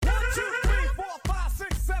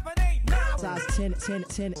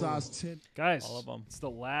Guys, All of 'em. it's the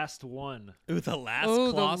last one. Ooh, the last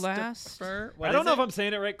Oh, the Kloster- last- What I don't is know it? if I'm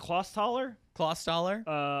saying it right. Klostaller? Klostaller?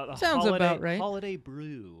 The Sounds holiday, about right. Holiday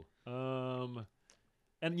brew.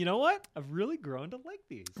 And you know what? I've really grown to like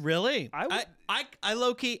these. Really? I would- I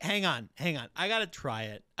low key. Hang on. I gotta try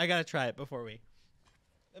it. Before we.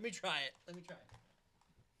 Let me try it.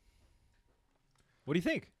 What do you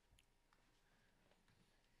think?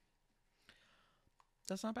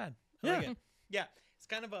 That's not bad. I Yeah. like it. Yeah. It's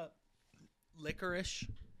kind of a licoricey,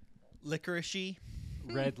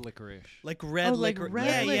 Red licorice. like red Oh, like licorice.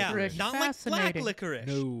 red yeah, licorice. yeah. Not like black Fascinating. licorice.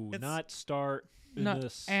 No, It's- not star. Not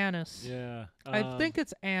Anise. anise. Yeah. I think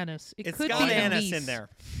it's anise. It It's could got be anise anise in there.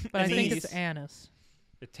 but I think Anise. it's anise.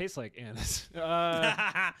 it tastes like anise.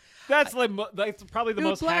 That's like that's probably the Dude,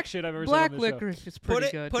 most black, hack shit I've ever black seen on the show. licorice is pretty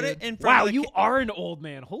Put good. it dude. in front Wow, of the you are an old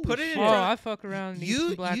man. Holy Put it shit. in Oh, front- I fuck around and eat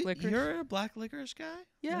some black licorice. You're a black licorice guy?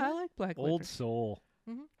 Yeah, I like black Old licorice. soul.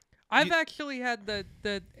 I've actually had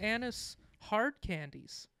the anise hard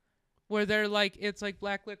candies, where they're like it's like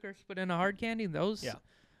black licorice but in a hard candy. Those, Yeah.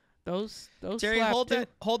 those Jerry, slap too.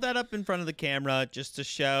 hold that up in front of the camera just to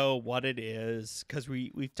show what it is, because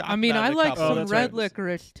we've talked. I mean, about I it a like couple some that's red right.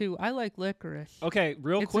 licorice too. I like licorice. Okay,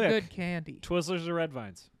 real It's quick. a good candy. Twizzlers or Red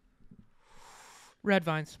Vines? Red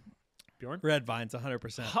vines. Bjorn? Red Vines,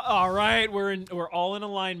 100%. All right, we're all in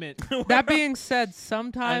alignment. That being said, I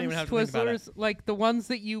sometimes don't even have to think about it. Twizzlers, like the ones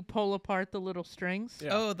that you pull apart the little strings, Yeah.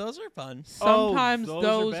 Oh, those are fun. sometimes those are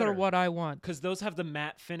those better. are what I want. Because those have the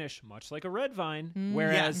matte finish, much like a Red Vine, Mm.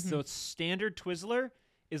 whereas Yes. the standard Twizzler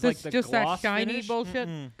is This like the just that gloss shiny finish.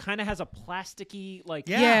 bullshit. Kind of has a plasticky like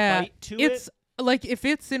Yeah, bite to it's it. like if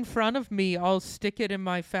it's in front of me, I'll stick it in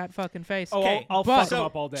my fat fucking face. Oh, Okay, I'll but- fuck them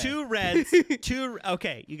up all day. Two reds,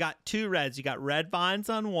 okay, you got two reds. You got Red Vines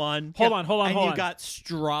on one. Hold on, and hold you on. got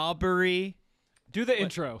strawberry. Do the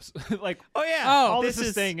intros. Like Oh yeah. all this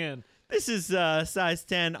is staying in. This is size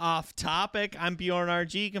 10 off topic. I'm Bjorn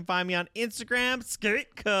RG. You can find me on Instagram,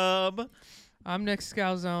 Skate Cub. I'm Nick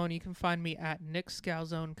Scalzone. You can find me at Nick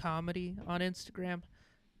Scalzone Comedy on Instagram.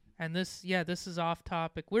 And this is off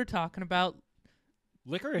topic. We're talking about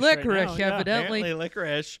Licorice. Licorice, right now, yeah. evidently. Apparently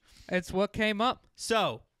licorice. it's what came up.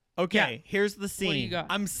 So, okay, here's the scene. do you got?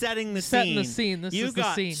 I'm setting the Setting scene. the scene. This you is the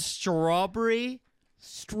got scene. strawberry.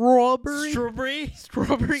 Strawberry. Strawberry.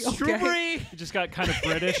 Strawberry. Okay. Strawberry. You just got kind of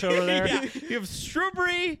British over there. Yeah, you have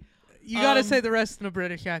strawberry. You gotta Um, say the rest in a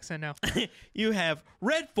British accent now. You have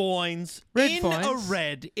red vines Red in vines. a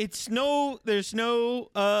red. There's no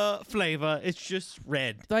flavor. It's just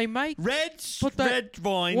red. They make Red But red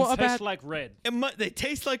vines. what Tastes about- like red. They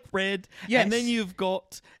taste like red. Yes. And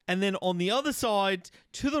then and then on the other side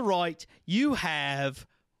to the right, you have,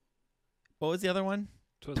 what was the other one?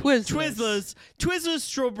 Twizzlers. Twizzlers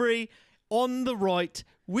strawberry on the right.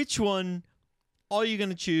 Which one are you going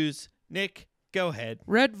to choose? Nick, go ahead.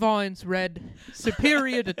 Red vines, red.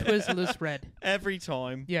 Superior to Twizzlers, red. Every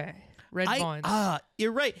time. Yeah, red vines.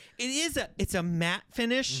 You're right. It's a matte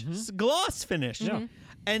finish, gloss finish. Yeah.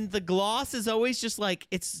 And the gloss is always just like,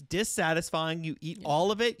 it's dissatisfying. You eat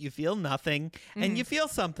all of it, you feel nothing, and you feel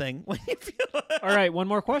something when you feel All right, one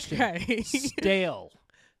more question. Okay. Stale.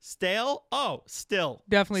 stale. Oh, still.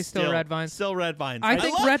 Definitely still red vines. Still red vines. I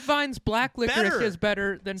think love- red vines black licorice Better. is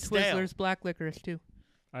better than Stale. Twizzlers black licorice too.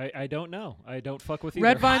 I don't know. I don't fuck with either.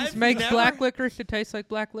 Red vines I've makes never- black licorice to taste like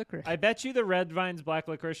black licorice. I bet you the Red Vines Black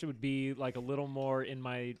Licorice would be like a little more in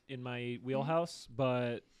my wheelhouse,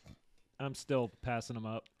 but I'm still passing them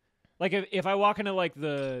up. Like if I walk into like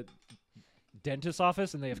the dentist's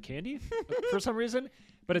office and they have candy for some reason,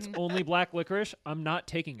 but it's only black licorice, I'm not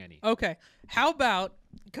taking any. Okay, how about,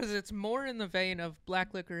 because it's more in the vein of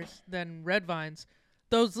black licorice than red vines,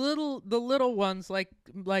 the little ones like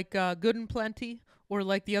Good and Plenty or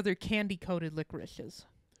like the other candy coated licorices.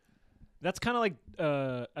 That's kind of like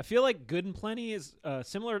I feel like Good and Plenty is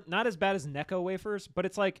similar, not as bad as Necco wafers, but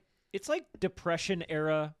it's like Depression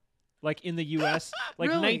era, like in the U.S., like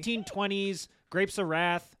Really? 1920s Grapes of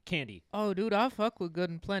Wrath candy. Oh, dude, I fuck with Good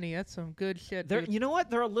and Plenty. That's some good shit. They're, Dude. you know what?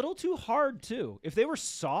 They're a little too hard too. If they were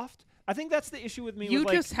soft, I think that's the issue with me. You with,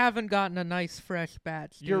 like, just haven't gotten a nice fresh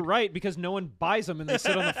batch. Dude. You're right, because no one buys them and they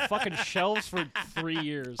sit on the fucking shelves for 3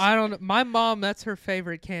 years. I don't know. My mom, that's her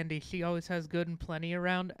favorite candy. She always has Good and Plenty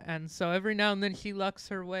around, and so every now and then she lucks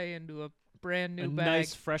her way into a brand new a bag.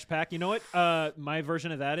 nice fresh pack. You know what? My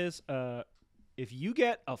version of that is if you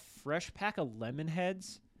get a fresh pack of lemon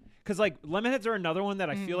heads, because like lemon heads are another one that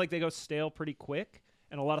I feel like they go stale pretty quick.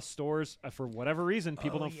 And a lot of stores, for whatever reason,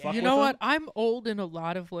 people don't fuck with You know what? them. I'm old in a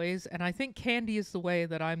lot of ways, and I think candy is the way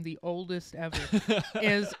that I'm the oldest ever.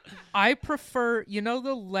 is I prefer,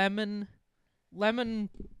 the lemon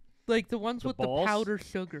like the ones The with balls? the powdered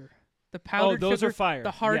sugar. The powdered those sugar, are fire.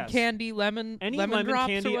 the hard Yes. candy lemon Any lemon drops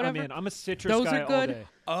candy, or whatever. I'm in. I'm a citrus Those guy are all good. day.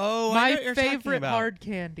 Oh, I know My what you're talking favorite about. hard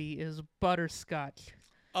candy is butterscotch.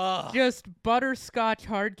 Ugh. Just butterscotch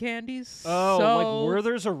hard candies. Oh, so like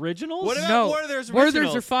Werther's Originals? What about no, Werther's Werther's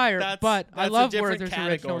Originals? are fire, That's but I a love different Werther's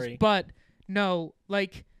category. Originals. But no,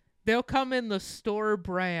 like they'll come in the store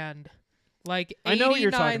brand, like I know what you're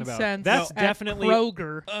 89 talking about. cents That's at definitely-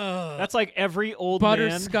 Kroger. Ugh. That's like every old man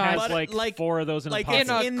Butterscotch. has But, like 4 of those in like a pocket. in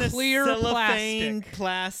a in the clear cellophane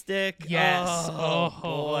plastic. Yes. Oh,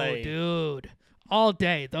 boy. dude. All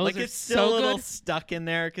day. Those Like are it's still so a little good. stuck in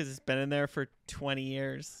there because it's been in there for 20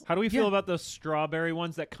 years. How do we feel Yeah. about those strawberry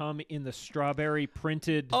ones that come in the strawberry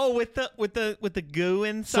printed? Oh, with the goo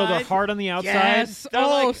inside. so they're hard on the outside. Yes. They're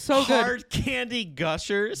Oh, like so good. hard candy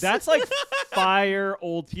gushers. That's like fire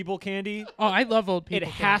old people candy. Oh, I love old people.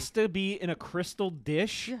 It has to be in a crystal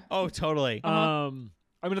dish. Yeah. oh, totally. I'm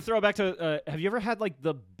gonna throw it back to. Have you ever had like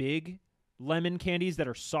the big lemon candies that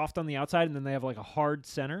are soft on the outside and then they have like a hard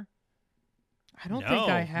center? I don't No. think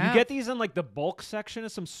I You have. You get these in like the bulk section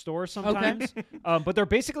of some stores sometimes, but they're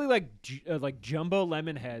basically like jumbo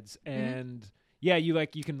lemon heads, and yeah, you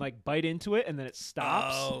can like bite into it and then it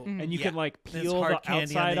stops, Oh, and you yeah. can like There's peel hard the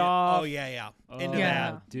candy on outside the- off. Oh yeah. Oh, Into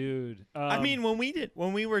Yeah. that. dude. I mean, when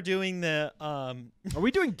we were doing the are we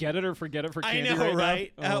doing get it or forget it for I candy know, right?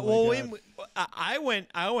 right? Now? Oh, Well, my God. I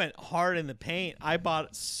went hard in the paint. I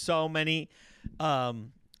bought so many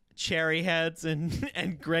cherry heads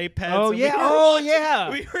and grape heads. Oh and we yeah, were oh watching- yeah.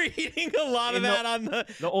 We were eating a lot of In the- that on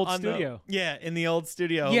the old on studio. in the old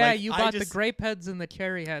studio. Yeah, Like, you I bought the just- grape heads and the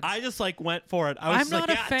cherry heads. I just like went for it. I was I'm just not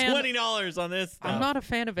like, a yeah, fan- $20 on this stuff. I'm not a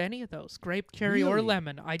fan of any of those, grape, cherry, or Really?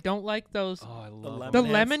 lemon. I don't like those. Oh, I love lemon The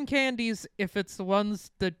heads. lemon candies, if it's the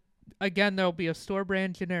ones that, again, there'll be a store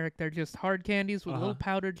brand generic. They're just hard candies with a little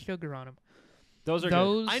powdered sugar on them. Those are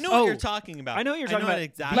Those. I know Oh, what you're talking about. I know what you're talking about.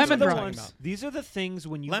 Exactly Lemon what you're drops. talking about. These are the things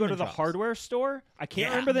when you go Lemon to the drops. hardware store. I can't Yeah.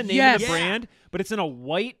 remember the name Yes. of the Yeah. brand, but it's in a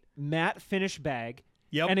white matte finish bag.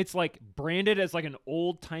 Yep. And it's like branded as like an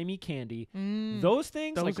old timey candy. Those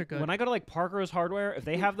things, Those like are good. when I go to like Parker's Hardware, if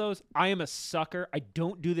they have those, I am a sucker. I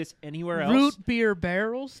don't do this anywhere else. Root beer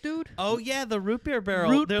barrels, dude. Oh yeah, the root beer barrel.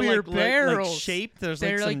 Root They're beer like, barrels. like shaped. There's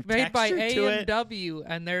They're like some like made by texture to it. A&W,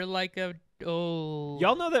 and they're like a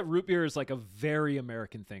Y'all know that root beer is like a very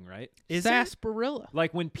American thing, right? Is it? sarsaparilla.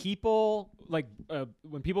 Like when people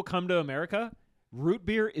come to America, root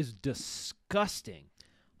beer is disgusting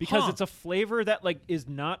because Huh. it's a flavor that like is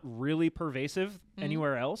not really pervasive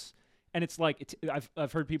anywhere else, and it's like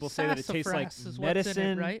I've heard people say that it tastes like Sassafras is medicine. what's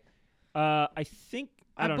in it, right? I think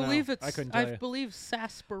I don't believe know. it's. I couldn't tell you. believe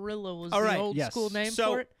sarsaparilla was All the right, old yes. school name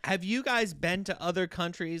So, for it. have you guys been to other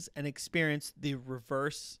countries and experienced the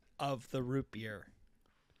reverse of the root beer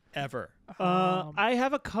ever? I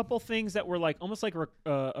have a couple things that were like almost like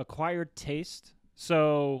acquired taste.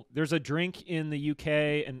 So there's a drink in the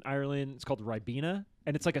UK and Ireland. It's called Ribena,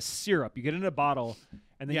 and it's like a syrup. You get it in a bottle,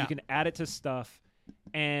 and then Yeah. you can add it to stuff,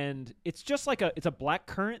 and it's just like it's a black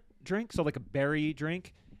currant drink, so like a berry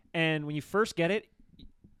drink. And when you first get it,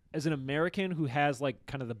 as an American who has like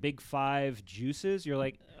kind of the big five juices, you're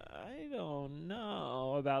like, I don't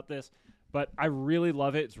know about this. But I really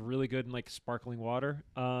love it. It's really good in like sparkling water.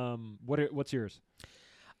 What's yours?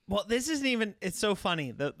 Well, this isn't even. It's so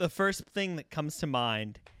funny. The first thing that comes to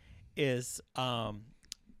mind is, do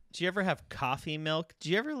you ever have coffee milk? Do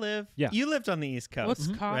you ever live? Yeah. You lived on the East Coast. What's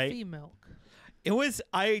right? coffee milk? It was.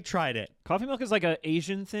 I tried it. Coffee milk is like an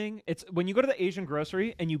Asian thing. It's when you go to the Asian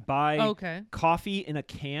grocery and you buy Okay. coffee in a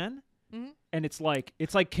can, Mhm. and it's like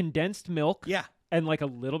condensed milk Yeah. and like a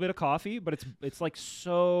little bit of coffee, but it's like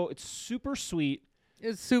it's super sweet.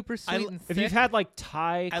 It's super sweet and If thick. you've had like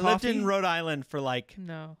Thai I coffee, lived in Rhode Island for like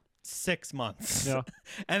no. 6 months. Yeah.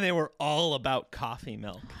 And they were all about coffee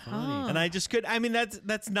milk. Huh. And I just could. I mean,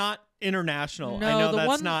 that's not international. I No, know the that's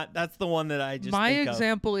one- not. That's the one that I just. My think of.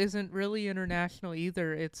 example isn't really international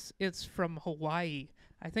either. It's from Hawaii.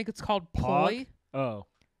 I think it's called poi. Pog? Oh,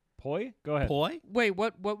 poi. Go ahead. Poi. Wait,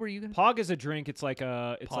 what were you gonna? Pog is a drink. It's like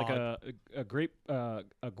a grape, a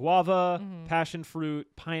guava, Mhm. passion fruit,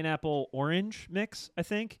 pineapple, orange mix. I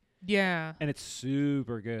think, Yeah. and it's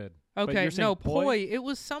super good. But Okay. you're saying No, poi? poi. It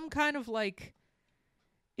was some kind of like.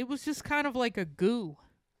 It was just kind of like a goo.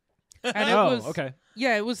 And it Oh, was okay.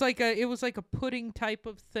 Yeah, it was like a pudding type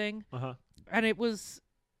of thing, Uh huh. and it was.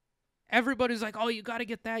 Everybody's like, "Oh, you got to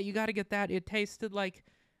get that. You got to get that." It tasted like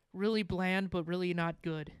really bland, but really not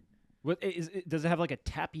good. Does it have like a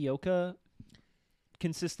tapioca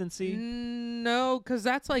consistency? No, because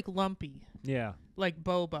that's like lumpy, Yeah. like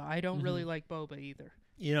boba. I don't really like boba either.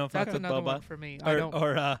 You know, fuck That's with another boba one for me. I or don't.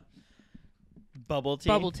 or Bubble tea.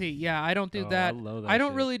 Bubble tea. Yeah, I don't do Oh, that. I love that I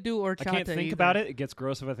don't shit. really do horchata. I can't think either. about it. It gets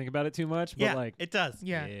gross if I think about it too much. But Yeah, like, it does.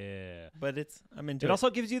 Yeah. But I'm into It also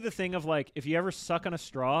gives you the thing of like, if you ever suck on a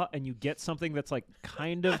straw and you get something that's like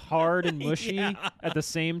kind of hard and mushy Yeah. at the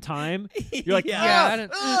same time, you're like, Yeah. Yeah, "Ah, I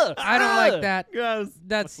don't, ugh, I don't ugh." like that. Gross.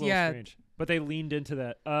 That's It's a little yeah. strange. But they leaned into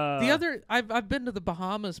that. The other, I've been to the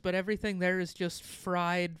Bahamas, but everything there is just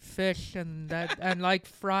fried fish and that and like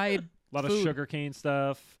fried. a lot of food. sugarcane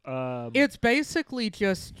stuff. It's basically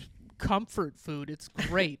just comfort food. It's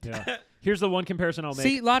great. yeah. Here's the one comparison I'll make.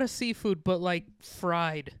 See, a lot of seafood, but like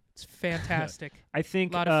fried. It's fantastic. I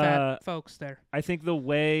think A lot of fat folks there. I think the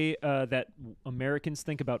way that Americans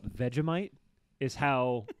think about Vegemite is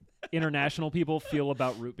how international people feel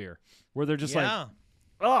about root beer, where they're just like,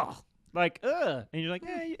 oh, like, ugh. And you're like,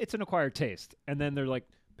 it's an acquired taste. And then they're like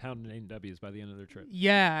pounding A&Ws by the end of their trip.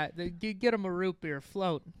 Yeah, you get them a root beer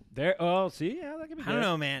float. There. Oh, see? Yeah, that could be I good. don't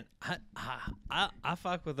know, man. I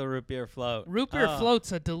fuck with a root beer float. Root beer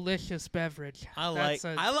float's a delicious beverage. I That's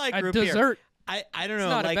like a root beer. dessert. I don't It's know.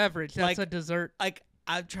 not like, a beverage. That's like, a dessert. like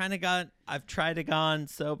I've tried to gone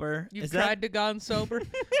sober. You've Is tried to gone sober,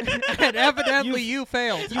 and evidently you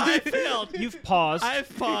failed. I failed. You've paused.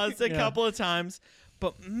 I've paused a Yeah. couple of times,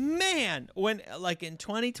 but man, when like in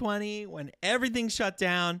 2020, when everything shut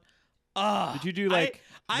down, Did you do like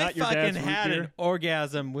I not your fucking dad's root had beer? an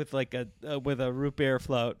orgasm with like a with a root beer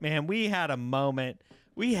float. Man, we had a moment.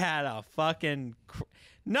 We had a fucking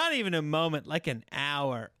not even a moment, like an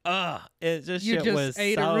hour. It just You shit just was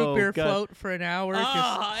ate so a root beer good. float for an hour. just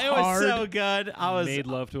It was hard. so good. I was Made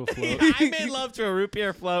love to a float. I made love to a root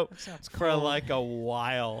beer float Sounds for cool. like a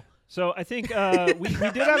while. So I think we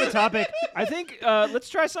did have a topic. I think let's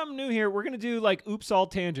try something new here. We're gonna do like oops all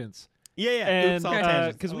tangents. Yeah, yeah. And Oops, all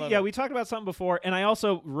tangents. because I love it. we talked about something before, and I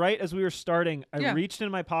also right as we were starting, I Yeah. reached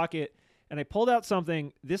in my pocket and I pulled out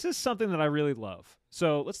something. This is something that I really love.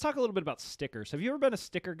 So let's talk a little bit about stickers. Have you ever been a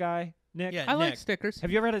sticker guy, Nick? Yeah. I like Nick. stickers. Have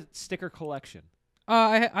you ever had a sticker collection?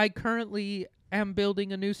 I currently am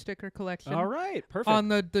building a new sticker collection. All right, perfect. On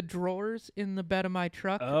the drawers in the bed of my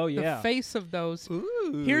truck. Oh, yeah. The face of those.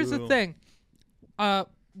 Ooh. Here's the thing.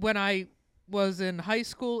 When I was in high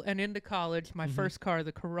school and into college, my first car,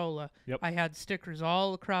 the Corolla, Yep. I had stickers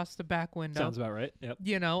all across the back window. Sounds about right. Yep.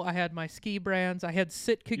 You know, I had my ski brands. I had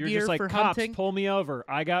Sitka You're gear just like for cops, hunting. pull me over.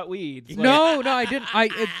 I got weeds. Like, No, I didn't.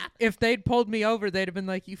 If they'd pulled me over, they'd have been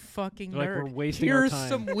like, "You fucking Like, nerd! we're wasting our Here's time."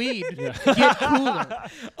 some weed. Yeah. Get cooler."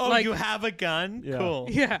 Oh, like- you have a gun? Yeah. Cool.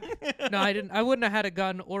 Yeah. No, I didn't. I wouldn't have had a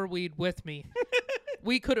gun or weed with me.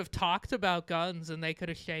 We could have talked about guns, and they could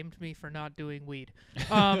have shamed me for not doing weed.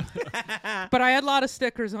 But I had a lot of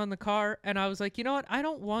stickers on the car, and I was like, you know what? I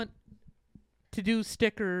don't want to do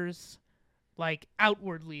stickers like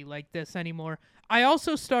outwardly like this anymore. I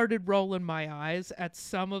also started rolling my eyes at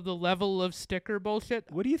some of the level of sticker bullshit.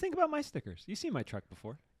 What do you think about my stickers? You've seen my truck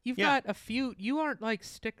before. You've Yeah. got a few. You aren't like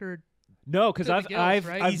stickered. No, because To the I've gills, I've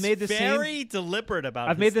right? I've He's made the same. very deliberate about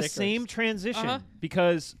I've his made the stickers. same transition Uh-huh.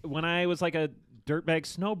 because when I was like a dirtbag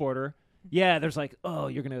snowboarder, yeah, there's like, oh,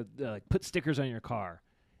 you're gonna put stickers on your car,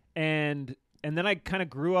 and then I kind of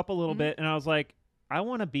grew up a little bit, and I was like, I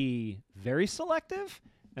want to be very selective,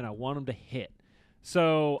 and I want them to hit.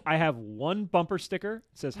 So I have one bumper sticker.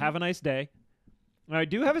 It says "Have a nice day." And I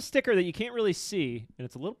do have a sticker that you can't really see, and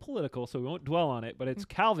it's a little political, so we won't dwell on it. But it's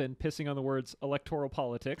Calvin pissing on the words "electoral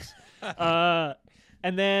politics."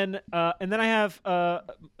 And then I have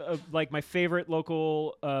like my favorite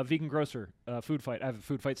local vegan grocer, Food Fight. I have a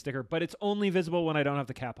Food Fight sticker, but it's only visible when I don't have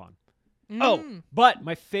the cap on. Oh, Mm. but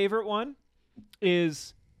my favorite one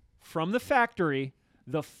is from the factory.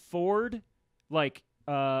 The Ford, like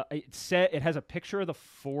it has a picture of the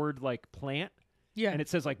Ford like plant, Yeah. and it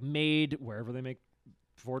says like made wherever they make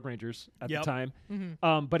Ford Rangers at Yep. the time.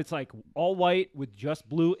 Mhm. But it's like all white with just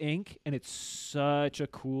blue ink, and it's such a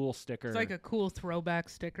cool sticker. It's like a cool throwback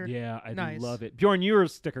sticker. Yeah, I Nice. love it. Bjorn, you're a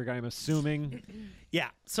sticker guy, I'm assuming. Yeah.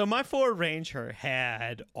 So my Ford Ranger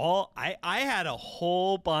had all. I had a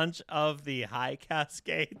whole bunch of the high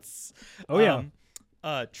cascades. Oh, yeah.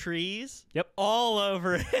 Trees. Yep. All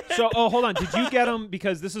over it. So, hold on. Did you get them?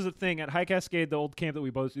 Because this is a thing at High Cascade, the old camp that we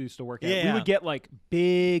both used to work at. We Yeah. would get like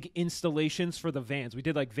big installations for the vans. We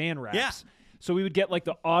did like van wraps. Yeah. So we would get like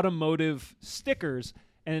the automotive stickers.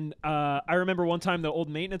 And I remember one time the old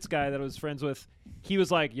maintenance guy that I was friends with, he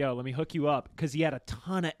was like, "Yo, let me hook you up," because he had a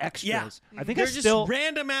ton of extras. Yeah. I think They're I just still.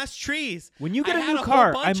 random ass trees. When you get I a had new whole car,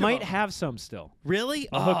 I bunch of might them. have some still. Really?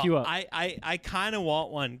 I'll hook you up. I kind of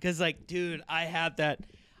want one because, like, dude, I had that.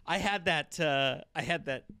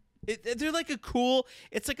 They're like a cool.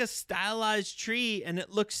 It's like a stylized tree, and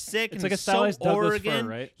it looks sick. It's and like a so stylized Douglas fir, Oregon.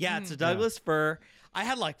 right? Yeah, it's a Douglas fir. I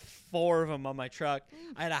had like 4 of them on my truck.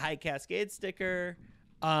 I had a High Cascade sticker.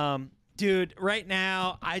 Dude, right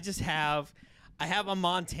now I have a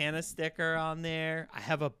Montana sticker on there. I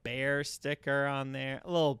have a bear sticker on there,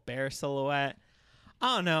 a little bear silhouette.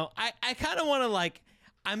 I don't know. I kind of want to like,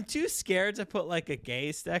 I'm too scared to put like a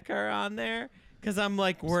gay sticker on there because I'm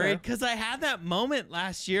like worried because I had that moment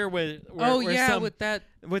last year where with that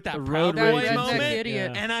Proud Boy redneck moment.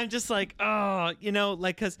 idiot. And I'm just like, oh, you know,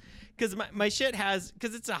 like because my shit has,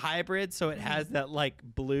 because it's a hybrid, so it has that like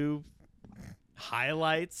blue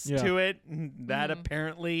highlights to it, and that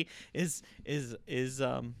apparently is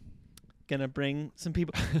gonna bring some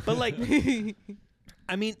people. But like,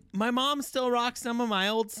 I mean, my mom still rocks some of my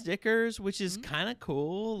old stickers, which is kind of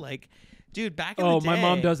cool. Like, dude, back in the day, my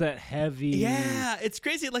mom does that heavy. Yeah, it's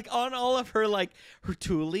crazy. Like on all of her like her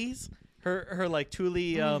Thules, her like Thule,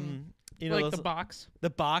 you know, like those, the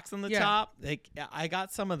box on the Yeah. top. Like I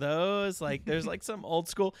got some of those. Like there's like some old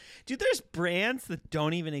school. Dude, there's brands that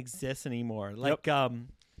don't even exist anymore. Like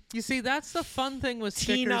You see, that's the fun thing with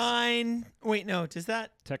stickers. T9. Wait, no, does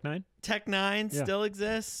that Tech 9. Tech 9 Yeah. still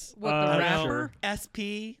exists? What, I the don't wrapper? know.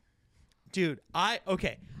 SP. Dude, I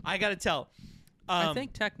gotta tell. I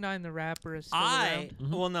think Tech 9 the wrapper is still around.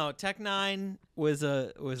 Well, no, Tech 9 was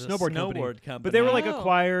a Snowboard company. But they were like Oh.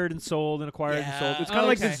 acquired and sold and acquired and sold. It's kind of Oh,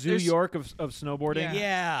 like the okay. Zoo There's- York of snowboarding.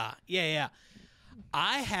 Yeah.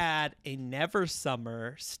 I had a Never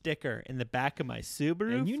Summer sticker in the back of my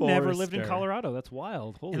Subaru And you never lived in Forester. Colorado. That's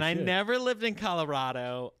wild. Holy And I shit. never lived in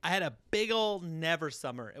Colorado. I had a big old Never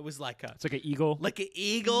Summer. It was like It's like an eagle. an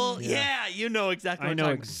eagle. Yeah. Yeah, you know exactly what I I'm know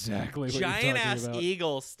talking exactly what Giant you're ass talking about.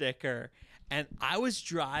 eagle sticker. And I was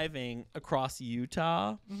driving across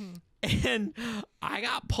Utah, Mm-hmm. and I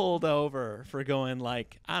got pulled over for going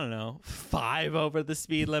like, I don't know, 5 over the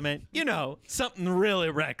speed limit. You know, something really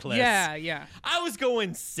reckless. Yeah. I was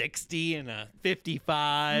going 60 and a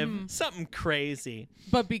 55, something crazy.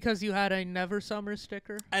 But because you had a Never Summer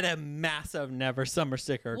sticker? I had a massive Never Summer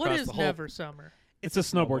sticker What across is the whole. Never Summer? It's a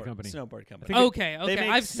snowboard company. Snowboard company. Okay. They make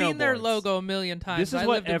I've seen their snowboards. logo a million times. This is I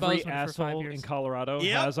what lived in every Bozeman for 5 asshole years. in Colorado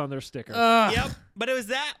Yep. has on their sticker. Ugh. Yep, but it was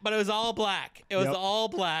that. But it was all black. It was Yep. all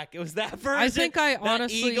black. It was that version. I think I that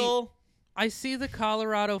honestly- eagle. I see the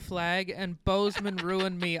Colorado flag and Bozeman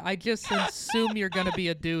ruined me. I just assume you're going to be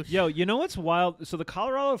a douche. Yo, you know what's wild? So the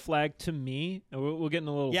Colorado flag, to me, and we'll get in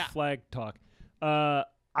a little Yeah. flag talk.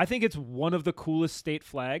 I think it's one of the coolest state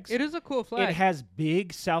flags. It is a cool flag. It has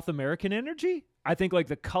big South American energy. I think like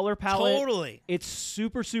the color palette. Totally. It's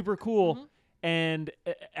super, super cool. Mm-hmm. And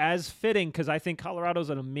as fitting, because I think Colorado's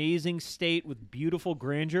an amazing state with beautiful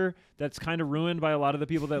grandeur that's kind of ruined by a lot of the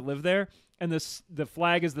people that live there. And the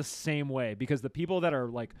flag is the same way because the people that are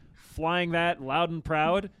like flying that loud and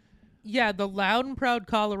proud, Yeah, the loud and proud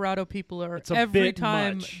Colorado people are It's a every bit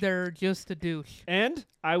time much. they're just a douche. and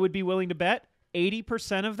I would be willing to bet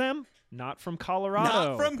 80% of them not from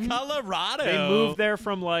Colorado. Not from Colorado. They moved there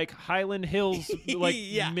from like Highland Hills, like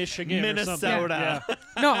Yeah, Michigan, or something. Minnesota. Yeah.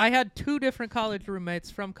 No, I had 2 different college roommates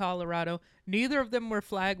from Colorado. Neither of them were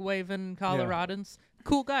flag waving Coloradans.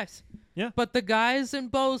 Cool guys. Yeah. But the guys in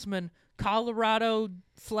Bozeman, Colorado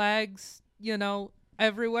flags,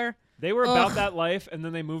 everywhere. They were about Ugh. that life, and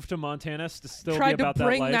then they moved to Montana to still Tried be about to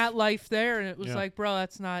bring that life. there, and it was Yeah. like, bro,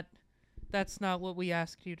 that's not what we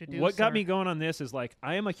asked you to do. What got sir. me going on this is like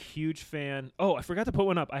I am a huge fan. Oh, I forgot to put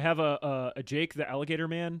one up. I have a Jake the Alligator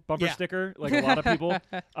Man bumper Yeah. sticker, like a lot of people.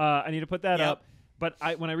 I need to put that Yep. up.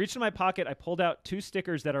 But when I reached in my pocket, I pulled out 2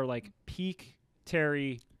 stickers that are like peak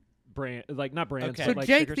Terry brand, like not brands. Okay. So but like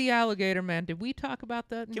Jake stickers. the Alligator Man, did we talk about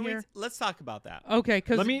that in Can we? here? Let's talk about that. Okay,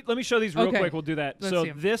 because Let me show these real Okay. quick. We'll do that. Let's So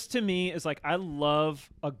see 'em. this to me is like I love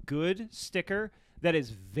a good sticker that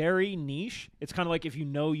is very niche. It's kind of like if you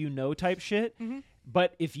know type shit. Mm-hmm.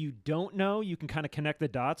 But if you don't know, you can kind of connect the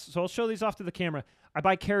dots. So I'll show these off to the camera. I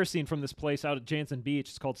buy kerosene from this place out at Jansen Beach.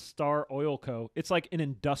 It's called Star Oil Co. It's like an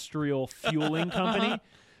industrial fueling company.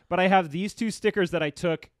 But I have these 2 stickers that I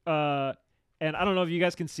took, and I don't know if you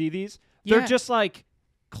guys can see these. They're Yeah. just like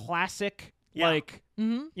classic, Yeah. like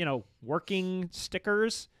Mm-hmm. working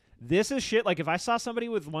stickers. This is shit. Like if I saw somebody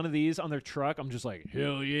with one of these on their truck, I'm just like,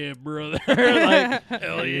 hell yeah, brother. Like,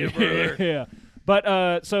 hell yeah, brother. Yeah.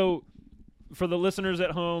 But so for the listeners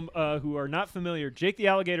at home who are not familiar, Jake the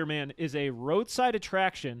Alligator Man is a roadside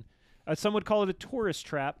attraction. Some would call it a tourist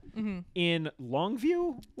trap in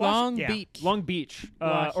Longview, Long Yeah. Beach. Long Beach, or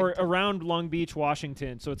Washington. around Long Beach,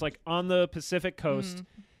 Washington. So it's like on the Pacific coast.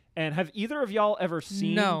 And have either of y'all ever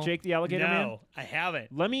seen No. Jake the Alligator Man? No, I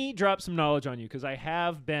haven't. Let me drop some knowledge on you because I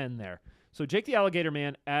have been there. So Jake the Alligator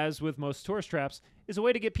Man, as with most tourist traps, is a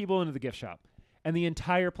way to get people into the gift shop. and the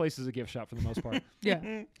entire place is a gift shop for the most part.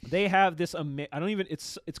 Yeah. They have this I don't even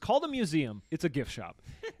it's called a museum. It's a gift shop.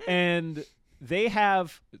 And they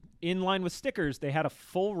have, in line with stickers, they had a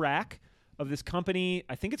full rack of this company.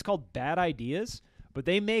 I think it's called Bad Ideas, but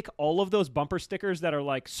they make all of those bumper stickers that are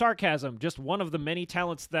like sarcasm, just one of the many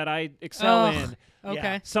talents that I excel Ugh. in. Okay.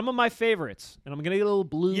 Yeah. Some of my favorites, and I'm going to get a little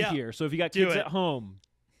blue Yeah. here. So if you got Do kids it. at home,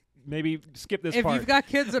 maybe skip this If part. you've got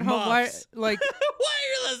kids at home, why, Muffs. like, Why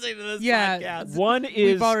are you listening to this Yeah. podcast? One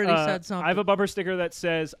is already said I have a something. bumper sticker that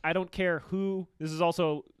says, "I don't care who." This is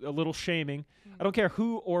also a little shaming. I don't care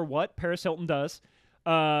who or what Paris Hilton does.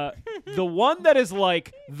 The one that is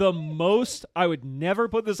like the most, I would never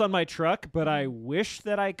put this on my truck, but I wish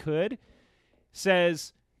that I could,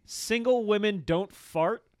 says, "Single women don't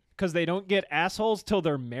fart because they don't get assholes till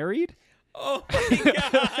they're married." Oh my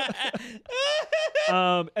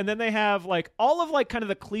god. And then they have like all of like kind of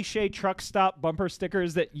the cliche truck stop bumper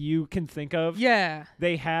stickers that you can think of. yeah,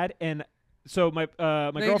 They had, and so my They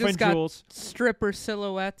girlfriend just got Jules. stripper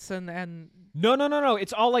silhouettes and No.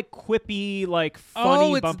 It's all like quippy, like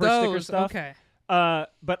funny it's bumper those. sticker stuff. Okay.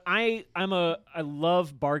 But I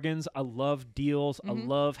love bargains. I love deals. I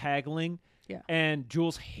love haggling. Yeah. And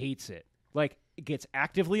Jules hates it. Like, it gets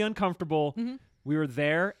actively uncomfortable. We were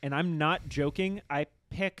there, and I'm not joking. I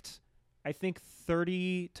picked, I think,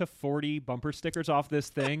 30 to 40 bumper stickers off this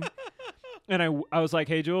thing. And I was like,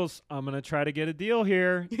 "Hey, Jules, I'm going to try to get a deal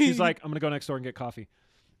here." She's like, "I'm going to go next door and get coffee."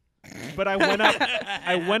 But I went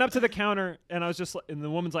up to the counter, and I was just, and the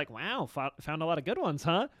woman's like, "Wow, found a lot of good ones,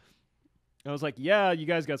 huh?" I was like, "Yeah, you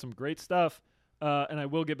guys got some great stuff." And I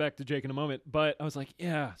will get back to Jake in a moment. But I was like,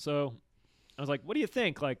 "Yeah." So I was like, "What do you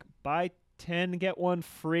think? Like, buy 10, get one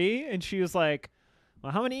free?" And she was like,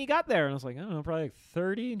 "Well, how many you got there?" And I was like, "I don't know, probably like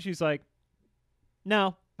 30. And she's like,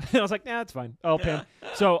 "No." And I was like, "Nah, it's fine. I'll pay 'em."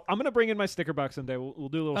 So I'm going to bring in my sticker box someday. We'll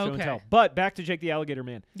do a little show and Okay. tell. But back to Jake the Alligator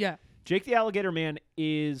Man. Yeah. Jake the Alligator Man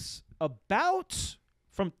is about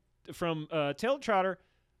from tail to trotter,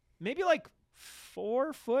 maybe like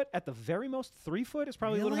 4 foot at the very most. 3 foot is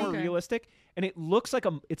probably a little more Really? Okay. realistic, and it looks like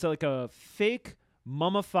it's like a fake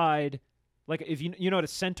mummified, like if you know what a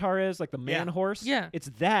centaur is, like the man Yeah. horse. Yeah. It's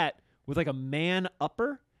that with like a man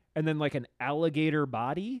upper and then like an alligator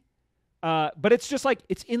body. But it's just like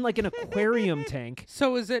it's in like an aquarium tank.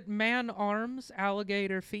 So is it man arms,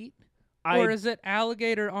 alligator feet, or is it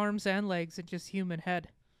alligator arms and legs and just human head?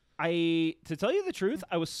 To tell you the truth,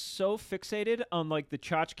 I was so fixated on like the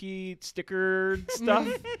tchotchke sticker stuff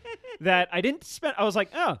that I didn't spend. I was like,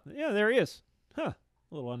 "Oh, yeah, there he is." Huh.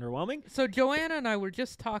 A little underwhelming. So Joanna and I were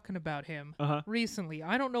just talking about him Uh-huh. recently.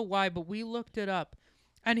 I don't know why, but we looked it up,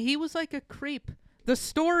 and he was like a creep. The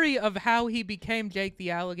story of how he became Jake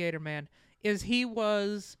the Alligator Man is he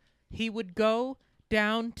would go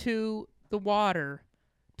down to the water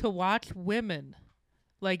to watch women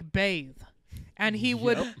like bathe. And he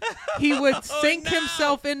would sink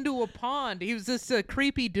himself into a pond. He was just a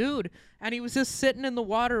creepy dude, and he was just sitting in the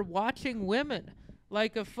water watching women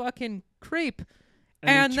like a fucking creep. And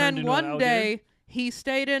And he turned then into an one day he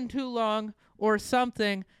stayed in too long or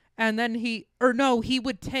something, and then he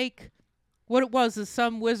would take what it was is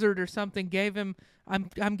some wizard or something gave him.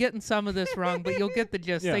 I'm getting some of this wrong, but you'll get the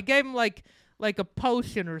gist. Yeah. They gave him like a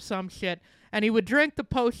potion or some shit, and he would drink the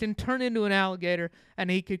potion, turn into an alligator, and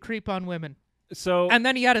he could creep on women. So And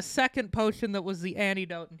then he had a second potion that was the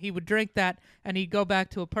antidote, and he would drink that, and he'd go back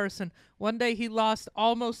to a person. One day he lost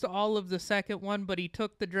almost all of the second one, but he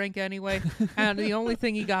took the drink anyway, and the only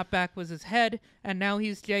thing he got back was his head, and now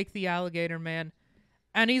he's Jake the Alligator Man.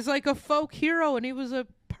 And he's like a folk hero, and he was a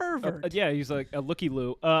pervert. yeah, he's like a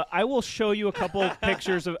looky-loo. I will show you a couple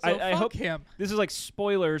pictures of. So I fuck hope him. this is like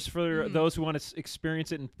spoilers for those who want to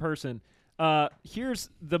experience it in person. Here's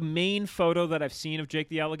the main photo that I've seen of Jake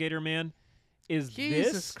the Alligator Man. Is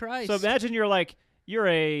Jesus this? Christ. So imagine you're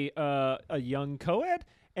a young co-ed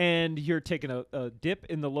and you're taking a dip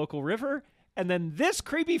in the local river, and then this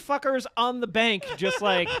creepy fucker's on the bank, just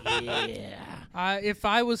like yeah. If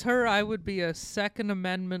I was her, I would be a Second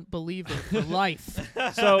Amendment believer for life.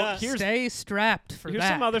 So here's Stay strapped for Here's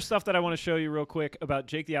that. some other stuff that I want to show you real quick about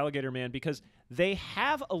Jake the Alligator Man, because they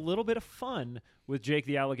have a little bit of fun with Jake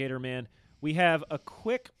the Alligator Man. We have a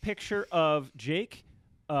quick picture of Jake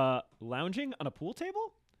lounging on a pool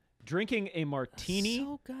table, drinking a martini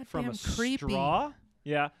So goddamn from a creepy. straw.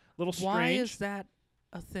 Yeah, little strange. Why is that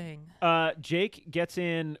a thing? Jake gets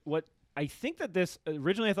in what I think that this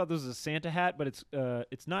originally I thought this was a Santa hat, but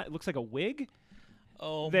it's not. It looks like a wig.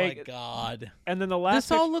 Oh They- my god. And then the last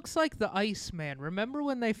This all looks like the Iceman. Remember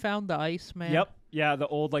when they found the Iceman? Yep. Yeah, the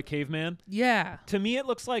old like caveman. Yeah. To me, it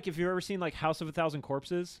looks like if you've ever seen like House of a Thousand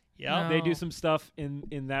Corpses. Yep. No. They do some stuff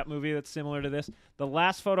in that movie that's similar to this. The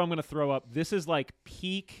last photo I'm going to throw up, this is like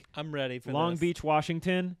peak I'm ready for Long this. Beach,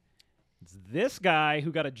 Washington. It's this guy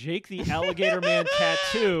who got a Jake the Alligator Man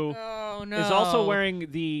tattoo Oh no. is also wearing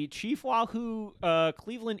the Chief Wahoo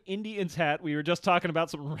Cleveland Indians hat. We were just talking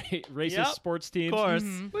about some racist Yep, sports teams. Of course.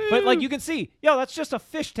 Mhm. But like you can see, that's just a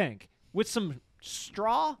fish tank with some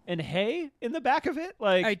straw and hay in the back of it.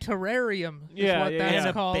 Like a terrarium is Yeah, what yeah, that's And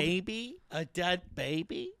a called. baby, a dead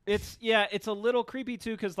baby. it's a little creepy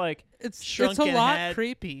too cuz like It's a Shrunken lot head.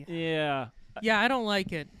 creepy. yeah, Yeah, I don't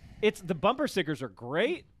like it. it's the bumper stickers are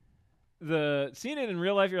great. Seeing it in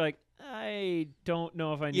real life, you're like, I don't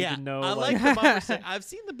know if I need to know. I like the bumper stickers. I've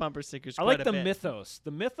seen the bumper stickers. I quite like a the bit. mythos.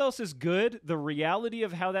 The mythos is good. The reality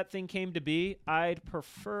of how that thing came to be, I'd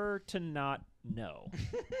prefer to not know.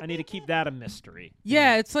 I need to keep that a mystery.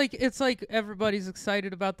 Yeah, it's like everybody's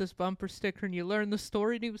excited about this bumper sticker, and you learn the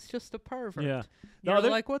story, and he was just a pervert. Yeah. You're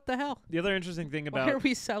other, like, what the hell? the other interesting thing Why about are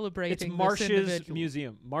we celebrating it's this Marsh's individual?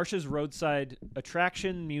 museum, Marsh's roadside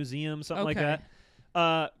attraction museum, something like Okay.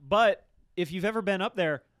 that. But if you've ever been up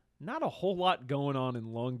there, not a whole lot going on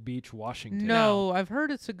in Long Beach, Washington. No, I've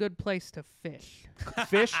heard it's a good place to fish.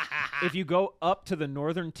 Fish. If you go up to the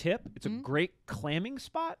northern tip, it's a Mm. great clamming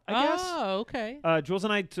spot, I guess. Oh, okay. Jules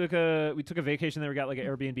and I took a vacation there. We got like an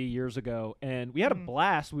Airbnb years ago, and we had a Mhm.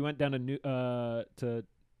 blast. We went down to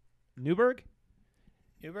Newburgh.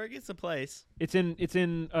 Newburgh is a place. It's in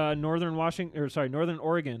northern northern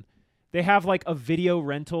Oregon. They have like a video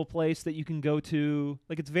rental place that you can go to.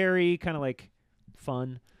 Like it's very kind of like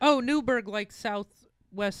fun. Oh, Newburgh, like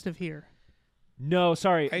southwest of here. No,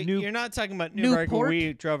 sorry, You're not talking about Newburgh Newport? where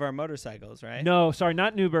we drove our motorcycles, right? No, sorry,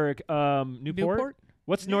 not Newburgh. Newport. Newport?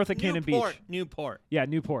 What's north of Cannon Beach? Newport. Yeah,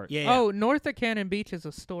 Newport. Yeah. Oh, north of Cannon Beach is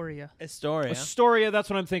Astoria. Astoria. Astoria. That's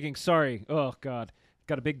what I'm thinking. Sorry. Oh God,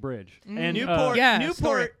 got a big bridge. And Newport. Yeah,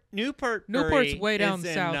 Newport's Newport's way down is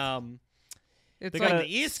in, south. It's They like got the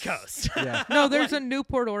East Coast. yeah. no, there's a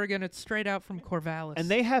Newport, Oregon. It's straight out from Corvallis. And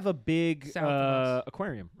they have a big South of us.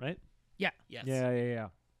 aquarium, right? yeah. Yes. Yeah.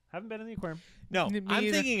 Haven't been in the aquarium. No, Me I'm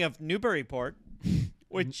either. thinking of Newburyport,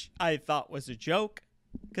 which I thought was a joke,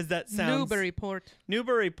 because that sounds Newburyport.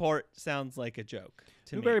 Newburyport sounds like a joke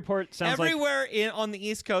to me. Newburyport sounds like Everywhere on the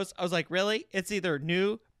East Coast, I was like, really? It's either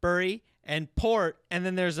Newbury and Port, and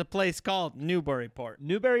then there's a place called Newburyport.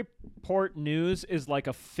 Newburyport News is like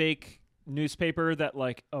a fake newspaper that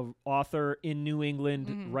like a author in New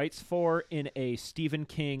England writes for in a Stephen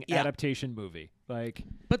King Yeah. adaptation movie. Like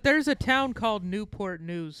But there's a town called Newport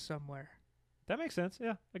News somewhere. that makes sense.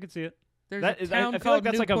 Yeah, I can see it. There's That a is, town I feel called like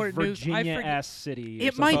that's Newport like a News. I Virginia forget- ass city. or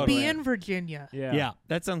It something. might be Totally. in Virginia. Yeah.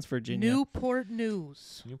 That sounds Virginia. Newport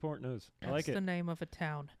News. Newport News. I That's like the it. name of a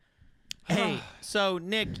town. Hey, so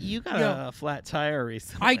Nick, you got Yeah. a flat tire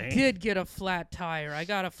recently. I did get a flat tire. I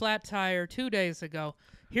got a flat tire 2 days ago.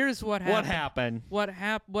 Here's what happened. What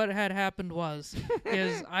happened? What had happened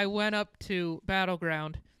is I went up to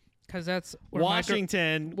Battleground because that's where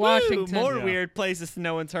Washington. Washington. Woo, more Yeah. weird places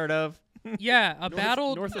no one's heard of. yeah, a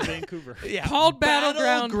battle north of Vancouver. Yeah. Called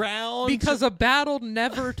Battleground Battleground. because a battle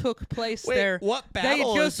never took place Wait, there. what They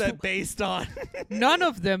battle is just- that based on? None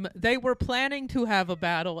of them. They were planning to have a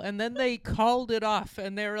battle, and then they called it off,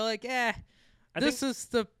 and they were like, this is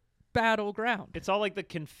the battleground. It's all like the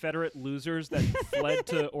Confederate losers that fled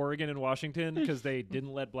to Oregon and Washington because they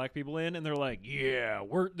didn't let black people in, and they're like, "Yeah,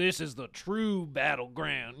 this is the true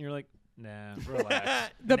battleground." And you're like, "Nah,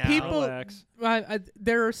 relax, The No. people, relax."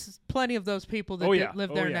 there's plenty of those people that Oh, yeah.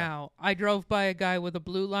 live Oh, there yeah. now. I drove by a guy with a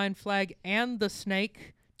blue line flag and the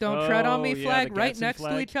snake "Don't tread on me" Oh, yeah, flag the right Gadsden next to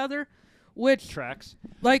flag. each other. Which, Tracks.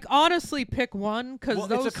 like, honestly, pick one because Well,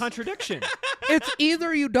 those. it's a contradiction. It's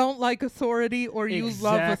either you don't like authority or you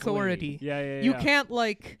love Exactly. authority. Yeah. You can't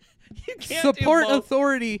like You can't support do both.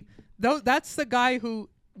 authority. That's the guy who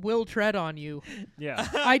will tread on you. Yeah.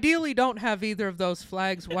 Ideally, don't have either of those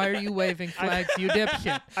flags. Why are you waving flags, you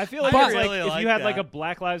dipshit? I feel like I it's really like if like you had like that. a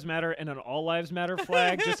Black Lives Matter and an All Lives Matter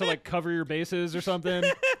flag just to like cover your bases or something.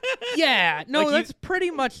 Yeah, no, Like you- that's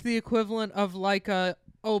pretty much the equivalent of like a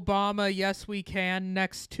Obama "Yes We Can"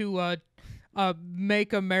 next to a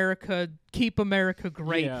 "Make America, Keep America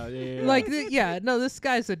Great." Yeah. Like, no, this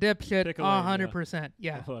guy's a dipshit, Pick a lane, 100%.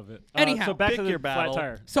 Yeah. I love it. Anyhow, so back pick to the your flat battle.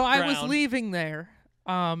 tire. So I was Ground. leaving there.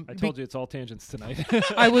 I told you it's all tangents tonight.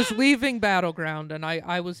 I was leaving Battleground, and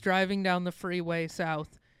I was driving down the freeway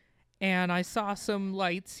south, and I saw some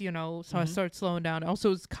lights, so I started slowing down. Also,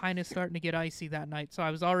 it was kind of starting to get icy that night, so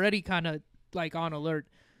I was already kind of like on alert.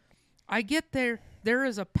 I get there. There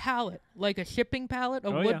is a pallet, like a shipping pallet, a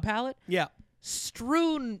Oh, wood yeah. pallet, Yeah.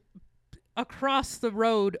 strewn across the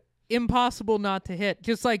road, impossible not to hit,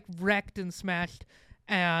 just like wrecked and smashed.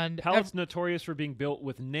 And Pallets notorious for being built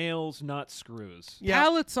with nails, not screws. Yeah.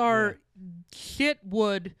 pallets are shit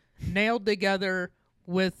wood nailed together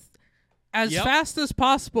with as Yep. fast as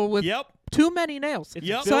possible with Yep. too many nails. It's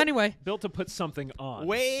Yep. So built- anyway, built to put something on.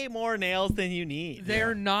 Way more nails than you need.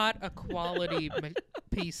 they're not a quality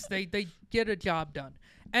piece. They get a job done.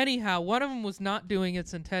 Anyhow, one of them was not doing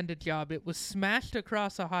its intended job. It was smashed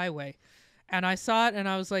across a highway. And I saw it and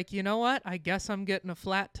I was like, you know what? I guess I'm getting a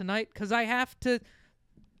flat tonight because I have to.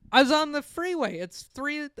 I was on the freeway. It's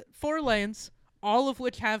 4 lanes, all of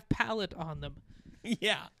which have pallet on them.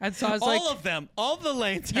 Yeah. And so I was all like, of them. All the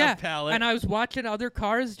lanes yeah. have pallet. And I was watching other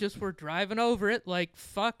cars just were driving over it like,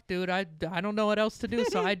 fuck, dude, I don't know what else to do.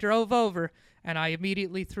 So I drove over and I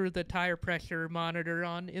immediately threw the tire pressure monitor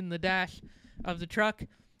on in the dash of the truck.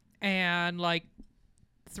 And like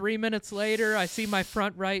 3 minutes later, I see my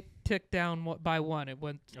front right tick down by 1. It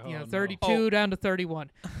went, Oh, no. 32 down to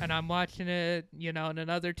 31. And I'm watching it, and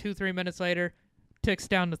another 2-3 minutes later, ticks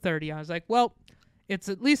down to 30. I was like, well,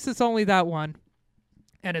 at least it's only that one.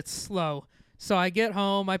 And it's slow. So I get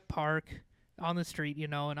home, I park on the street,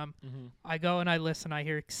 and I go and I listen, I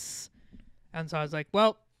hear kss. And so I was like,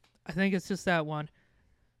 well, I think it's just that one.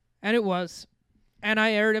 And it was. And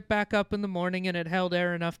I aired it back up in the morning and it held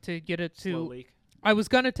air enough to get it Slow to leak. I was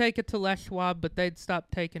going to take it to Les Schwab, but they'd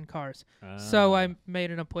stopped taking cars. So Ah. I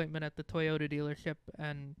made an appointment at the Toyota dealership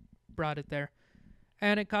and brought it there.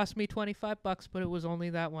 And it cost me $25, but it was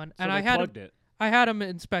only that one. So and they I had plugged it. I had them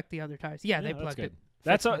inspect the other tires. Yeah, they Yeah, that's plugged good. it.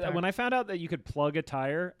 That's Fixed my tire. when I found out that you could plug a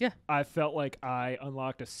tire. Yeah. I felt like I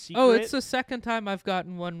unlocked a secret. Oh, it's the second time I've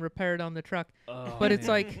gotten one repaired on the truck. Oh, But it's man.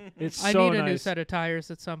 like, it's I so need a new nice. set of tires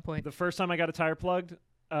at some point. The first time I got a tire plugged,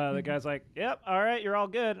 the Mhm. guy's like, "Yep, all right, you're all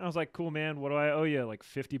good." And I was like, "Cool, man. What do I owe you? Like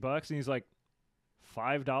 $50?" And he's like,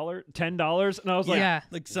 $5, $10, and I was like, Yeah.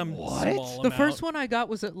 Like some What? small The amount. first one I got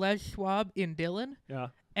was at Les Schwab in Dillon. "Yeah,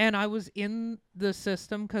 And I was in the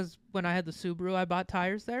system because when I had the Subaru, I bought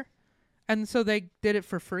tires there. And so they did it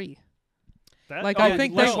for free. that, Like, oh, I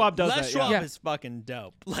think Les they- Schwab does Les that." Schwab Yeah. is fucking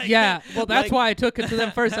dope. Like, Yeah, well, that's like- why I took it to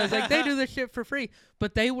them first. I was like, they do this shit for free.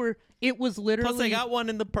 But it was literally Plus, they got one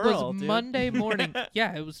in the Pearl. was dude. Monday morning.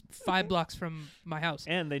 Yeah, it was 5 blocks from my house.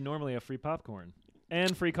 And they normally have free popcorn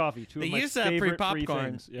and free coffee. Two They of my used to have free favorite popcorn.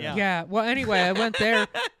 things. Yeah. Yeah, well, anyway, I went there.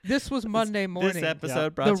 This was Monday morning. This episode Yeah.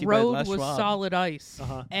 brought The to you by road Les was Schwab. solid ice.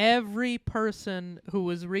 Uh-huh. Every person who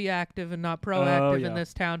was reactive and not proactive yeah. in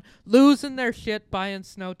this town losing their shit, buying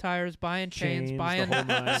snow tires, buying chains, Chains, the buying whole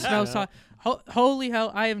nine. snow Yeah. saw. Holy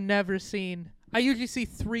hell! I have never seen. I usually see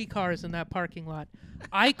 3 cars in that parking lot.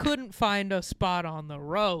 I couldn't find a spot on the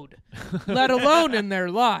road, let alone in their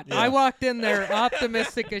lot. Yeah. I walked in there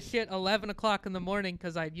optimistic as shit, 11 o'clock in the morning,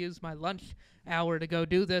 because I'd used my lunch hour to go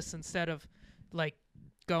do this instead of like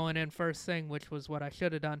going in first thing, which was what I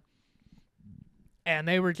should have done. And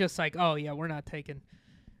they were just like, "Oh yeah, we're not taking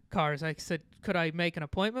cars." I said, "Could I make an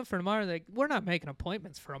appointment for tomorrow?" They're like, "We're not making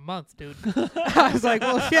appointments for a month, dude." I was like,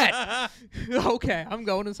 "Well, shit. Okay, I'm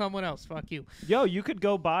going to someone else. Fuck you." Yo, you could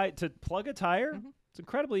go buy to plug a tire. Mhm. It's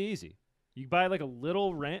incredibly easy. You buy like a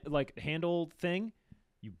little handle thing.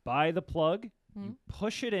 You buy the plug. You Mhm.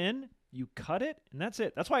 push it in. You cut it, and that's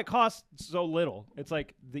it. That's why it costs so little. It's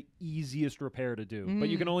like the easiest repair to do, but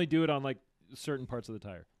you can only do it on like certain parts of the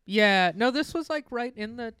tire. Yeah, no, this was like right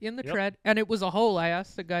in the Yep. tread, and it was a hole. I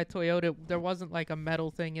asked the guy Toyota. There wasn't like a metal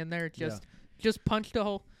thing in there. It just punched a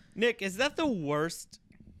hole. Nick, is that the worst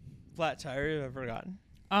flat tire you've ever gotten?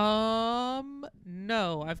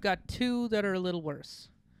 No, I've got 2 that are a little worse.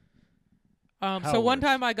 How So one worse?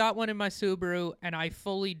 time I got one in my Subaru and I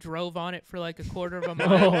fully drove on it for like a quarter of a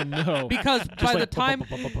mile. Oh no! Because Just by the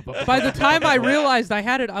like time I realized I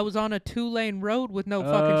had it, I was on a 2-lane road with no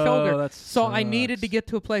fucking Oh, shoulder. that So I needed to sucks. get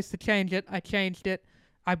to a place to change it. I changed it.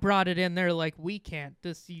 I brought it in there like, we can't.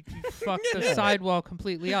 You fucked the sidewall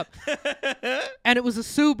completely up. And it was a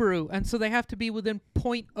Subaru, and so they have to be within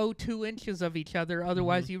 0.02 inches of each other.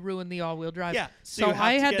 Otherwise, you ruin the all-wheel drive. Yeah. So you have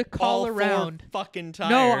I had to get call all 4 around. fucking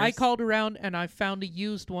tires. No, I called around and I found a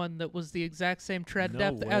used one that was the exact same tread No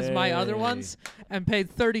depth as my other way. ones, and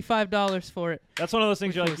paid $35 for it. That's one of those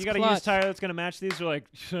things. Which You're like, was you got a clutch. used tire that's gonna match these. You're like,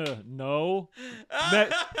 no.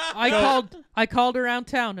 I called around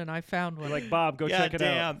town and I found one. You're like, Bob, go Yeah, check it out.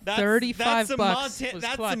 damn. That's, 35 that's some bucks was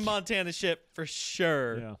that's clutch. some Montana shit for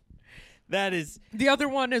sure. Yeah. That is. The other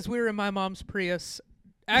one is we were in my mom's Prius,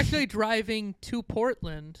 actually driving to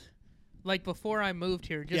Portland, like before I moved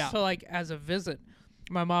here, just Yeah. so like as a visit,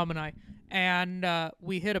 my mom and I, and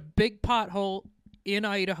we hit a big pothole in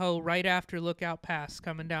Idaho right after Lookout Pass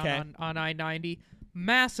coming down Okay. on I-90.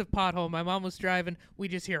 Massive pothole. My mom was driving. We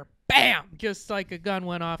just hear bam, just like a gun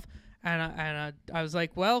went off. And I was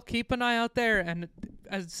like, well, keep an eye out there. And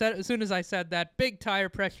as soon as I said that, big tire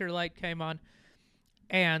pressure light came on.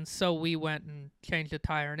 And so we went and changed the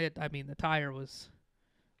tire. And the tire was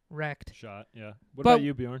wrecked. Shot, yeah. What But- about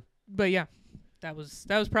you, Bjorn? But yeah, that was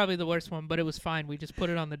probably the worst one. But it was fine. We just put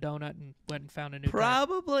it on the donut and went and found a new tire.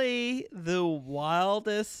 Probably the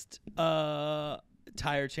wildest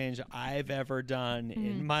tire change I've ever done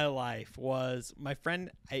in my life was my friend.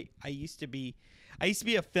 I used to be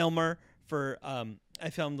a filmer for I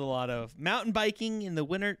filmed a lot of mountain biking in the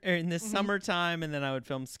winter or in the summertime, and then I would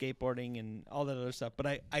film skateboarding and all that other stuff.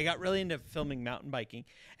 But I got really into filming mountain biking,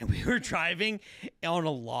 and we were driving on a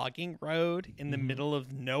logging road in the middle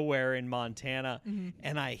of nowhere in Montana,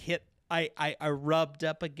 and I rubbed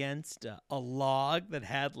up against a log that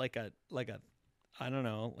had like a I don't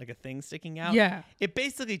know, like a thing sticking out. Yeah. It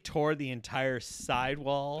basically tore the entire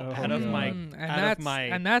sidewall Oh, out of God. my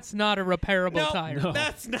and that's not a repairable tire. No.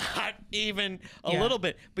 That's not even a Yeah. little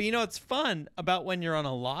bit. But you know what's fun about when you're on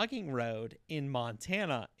a logging road in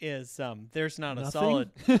Montana is there's not a Nothing?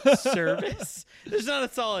 solid surface. There's not a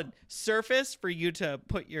solid surface for you to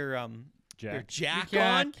put your Jack. jack Your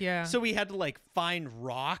on. jack, yeah. So we had to like find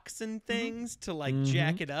rocks and things to like Mhm.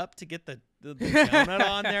 jack it up to get the donut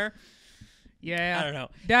on there. Yeah. I don't know.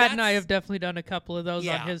 Dad and I That's- have definitely done a couple of those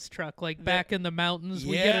Yeah. on his truck. Like back in the mountains,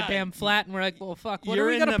 we get Yeah. a damn flat and we're like, well, fuck, what You're are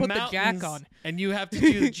we in going to the put the jack mountains, on? and you have to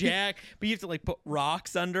do the jack, but you have to like put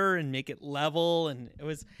rocks under and make it level, and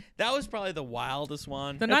that was probably the wildest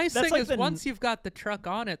one. The nice that's thing like is the once you've got the truck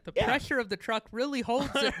on it, the Yeah. pressure of the truck really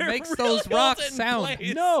holds it, It makes really those holds rocks it in sound.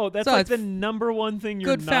 place. No, that's So like it's the number one thing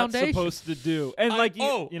you're good not foundation. supposed to do. And like you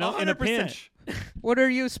know, in a 100%. pinch. What are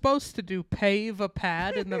you supposed to do? Pave a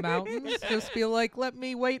pad in the mountains? Just be like, let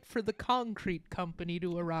me wait for the concrete company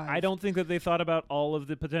to arrive. I don't think that they thought about all of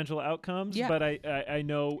the potential outcomes, Yeah. but I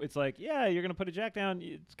know it's like, yeah, you're gonna put a jack down.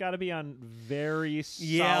 It's got to be on very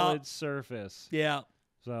Yeah. solid surface. Yeah,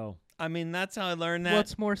 So I mean that's how I learned that.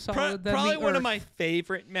 What's more solid than Probably the one of earth? my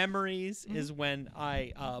favorite memories is when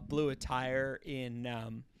I blew a tire in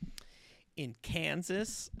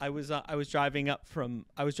Kansas. I was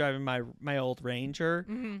driving my old Ranger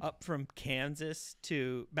up from Kansas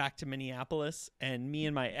back to Minneapolis, and me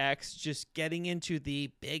and my ex just getting into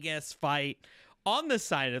the biggest fight on the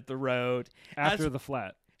side of the road after as the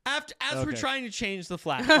flat. as we're Okay. trying to change the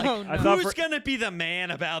flat. Oh, Like, no. I thought who's for- gonna be the man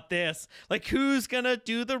about this? Like, who's gonna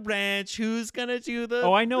do the wrench? Who's gonna do the?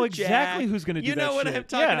 Oh, I know the exactly jack? who's gonna do You that know what shit. I'm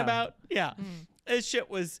talking Yeah. about? Yeah. This shit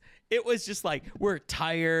was. It was just like we're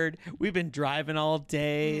tired. We've been driving all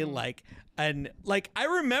day. Like. And like I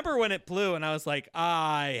remember when it blew, and I was like,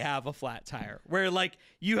 I have a flat tire. Where like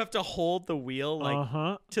you have to hold the wheel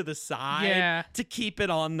like to the side Yeah. to keep it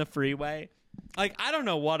on the freeway. Like I don't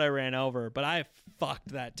know what I ran over, but I fucked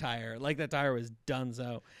that tire. Like that tire was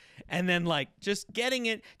donezo. And then like just getting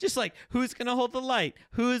it, just like who's gonna hold the light?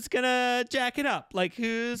 Who's gonna jack it up? Like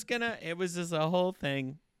who's gonna? It was just a whole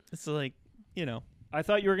thing. It's like I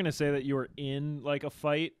thought you were gonna say that you were in like a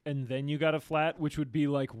fight and then you got a flat, which would be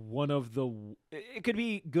like one of the. It could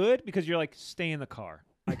be good because you're like, stay in the car.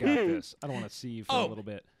 I got this. I don't want to see you for a little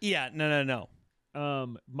bit. Yeah, no.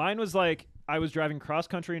 Mine was like I was driving cross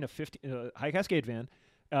country in a High Cascade van,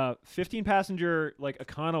 15 passenger like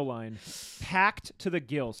Econoline, packed to the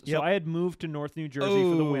gills. Yep. So I had moved to North New Jersey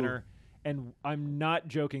for the Ooh. winter, and I'm not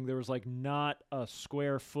joking. There was like not a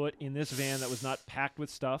square foot in this van that was not packed with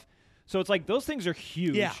stuff. So it's like those things are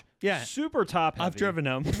huge. Yeah. Super top heavy. I've driven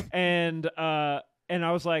them. And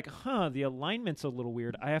I was like, the alignment's a little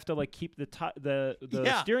weird. I have to like keep the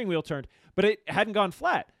Yeah. steering wheel turned, but it hadn't gone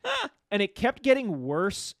flat. And it kept getting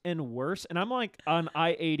worse and worse. And I'm like on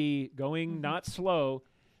I-80 going not slow.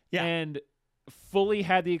 Yeah. And fully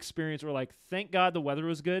had the experience where like, thank God the weather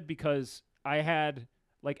was good because I had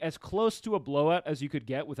like as close to a blowout as you could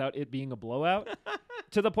get without it being a blowout.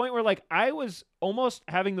 To the point where like I was almost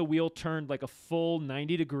having the wheel turned like a full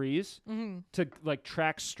 90 degrees to like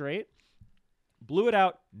track straight. Blew it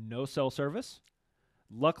out, no cell service.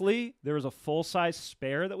 Luckily, there was a full-size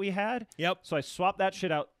spare that we had. Yep. So I swapped that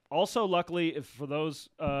shit out. Also, luckily, if for those,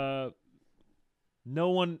 no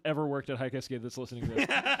one ever worked at High Cascade that's listening to this.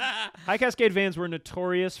 High Cascade vans were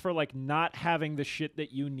notorious for like not having the shit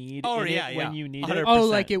that you need Oh, in yeah, it yeah. when you need 100%. it. Oh,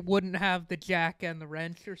 like it wouldn't have the jack and the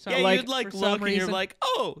wrench or Yeah, something. like, you'd like for look some and reason. you're like,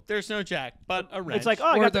 oh, there's no jack, but a wrench. It's like, oh,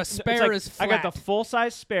 I Or got the it's spare like, is I got the flat.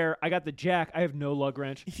 full-size spare. I got the jack. I have no lug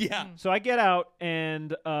wrench. yeah. So I get out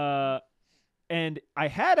and I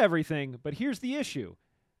had everything, but here's the issue.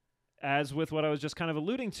 As with what I was just kind of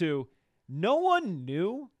alluding to, no one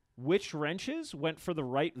knew which wrenches went for the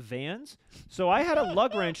right vans. So I had a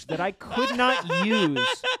lug wrench that I could not use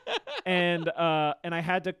and I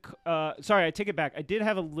had to. Sorry, I take it back. I did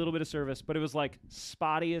have a little bit of service, but it was like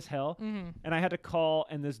spotty as hell, and I had to call.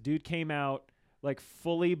 And this dude came out, like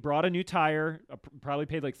fully brought a new tire. Probably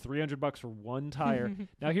paid like $300 for one tire.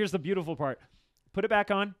 Now here's the beautiful part. Put it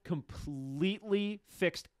back on, completely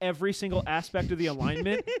fixed every single aspect of the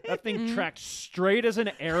alignment. That thing tracked straight as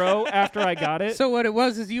an arrow after I got it. So what it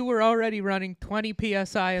was is you were already running 20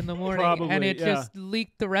 psi in the morning, and Probably, it yeah. just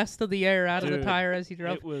leaked the rest of the air out of the Dude, tire as you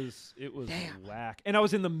drove. It was Damn. whack. And I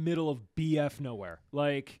was in the middle of BF nowhere.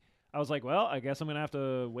 Like, I was like, well, I guess I'm going to have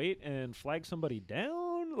to wait and flag somebody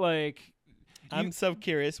down. Like, I'm so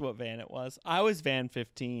curious what van it was. I was van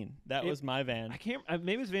 15. That was my van. I can't.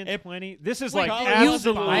 Maybe it was van It- 20. This is Wait, like Colorado you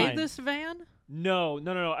absolutely buy fine. this van? No.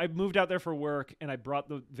 I moved out there for work, and I brought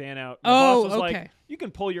the van out. My Oh, boss was okay. like, you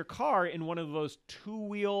can pull your car in one of those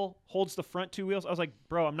two-wheel, holds the front two wheels. I was like,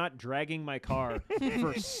 bro, I'm not dragging my car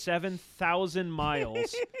for 7,000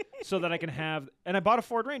 miles so that I can have. And I bought a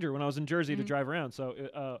Ford Ranger when I was in Jersey to drive around, so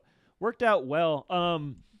it worked out well.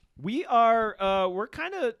 We're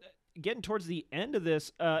kind of getting towards the end of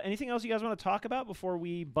this. Anything else you guys want to talk about before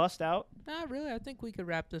we bust out? Not really. I think we could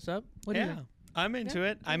wrap this up. What do you Yeah, think? I'm into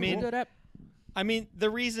it. I We'll mean, do it up. the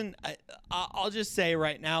reason I'll just say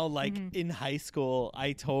right now, like in high school,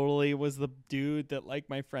 I totally was the dude that like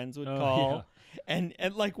my friends would Oh, call. And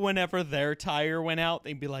like whenever their tire went out,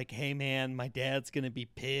 they'd be like, "Hey man, my dad's gonna be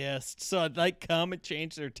pissed." So I'd like come and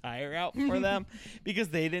change their tire out for them because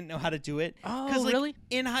they didn't know how to do it. Oh, like, really?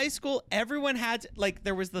 In high school, everyone had like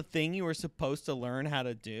there was the thing you were supposed to learn how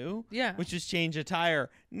to do. Yeah. Which is change a tire.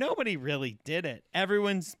 Nobody really did it.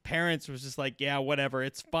 Everyone's parents was just like, "Yeah, whatever,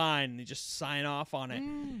 it's fine." They just sign off on it.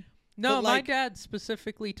 No, But, my like- dad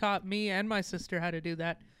specifically taught me and my sister how to do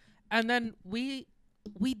that. And then we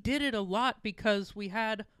did it a lot because we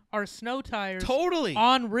had our snow tires Totally.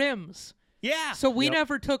 on rims. Yeah. So we Yep.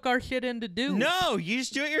 never took our shit in to do. No, you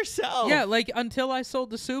just do it yourself. Yeah, like until I sold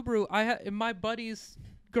the Subaru, I had in my buddy's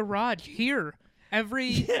garage here.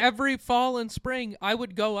 Every fall and spring, I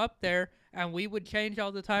would go up there and we would change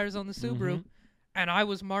all the tires on the Subaru. And I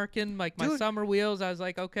was marking like my Dude. summer wheels. I was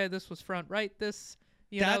like, okay, this was front right this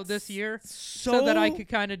That's this year, so so that I could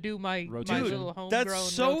kind of do my Rotation. little homegrown That's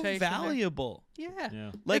so rotation there. valuable. Yeah.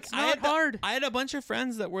 Yeah. Like It's I not had hard. I had a bunch of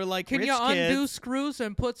friends that were like Can rich you undo kids, screws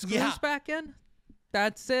and put screws Yeah. back in?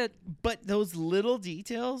 That's it. but those little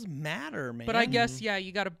details matter, man. But I guess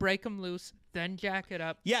you got to break them loose, then jack it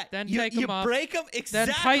up. yeah, Then you, take you them off. break them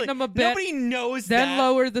exactly. tighten 'em a bit, Nobody knows Then that.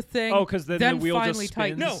 lower the thing. Oh, 'cause then the wheel just finally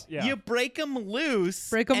tighten. spins. No, Yeah. you break them loose.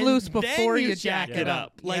 Break 'em and loose then before you jack jack it it up.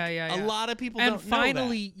 up. Like Yeah. a lot of people And don't know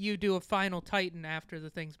finally, you do a final tighten after the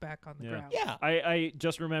thing's back on the Yeah. ground. that. Yeah. I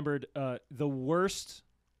just remembered the worst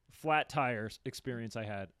flat tires experience I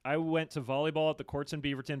had. I went to volleyball at the courts in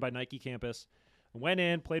Beaverton by Nike campus. Went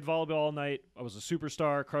in, played volleyball all night. I was a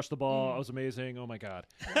superstar, crushed the ball. I was amazing. Oh my god.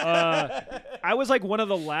 I was like one of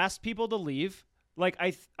the last people to leave. Like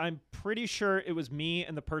I'm pretty sure it was me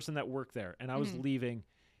and the person that worked there, and I was leaving.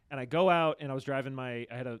 And I go out and I was driving I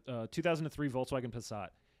had a 2003 Volkswagen Passat.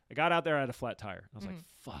 I got out there, I had a flat tire. I was like,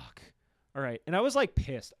 fuck. All right. And I was like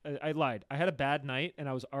pissed. I lied. I had a bad night and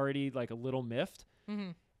I was already like a little miffed.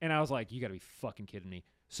 And I was like, you got to be fucking kidding me.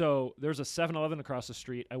 So there's a 7-Eleven across the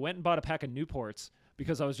street. I went and bought a pack of Newports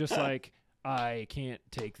because I was just like, I can't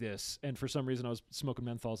take this. And for some reason I was smoking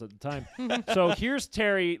menthols at the time. So here's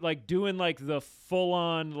Terry like doing like the full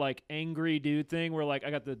on like angry dude thing where like I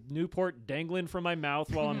got the Newport dangling from my mouth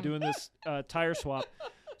while I'm doing this tire swap.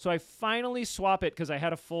 So I finally swap it because I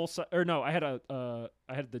had a I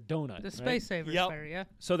had the donut. The right? Space Saver Yep. tire, yeah.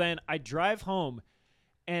 So then I drive home,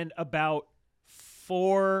 and about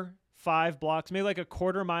 4-5 blocks, maybe like a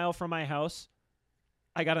quarter mile from my house,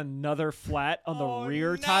 I got another flat on the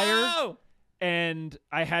rear tire, and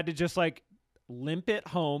I had to just like limp it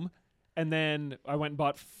home. And then I went and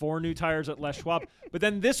bought 4 new tires at Les Schwab. But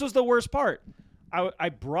then this was the worst part. I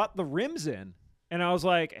brought the rims in, and I was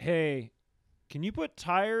like, hey, can you put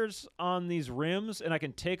tires on these rims and I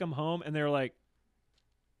can take them home? And they were like,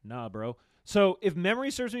 nah, bro. So if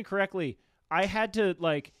memory serves me correctly, I had to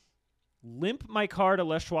like limp my car to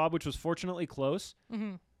Les Schwab, which was fortunately close.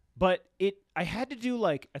 But I had to do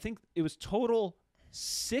like, I think it was total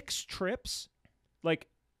 6 trips, like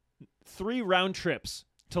 3 round trips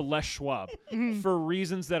to Les Schwab for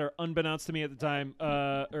reasons that are unbeknownst to me at the time,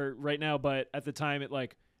 or right now. But at the time, it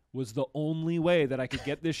like was the only way that I could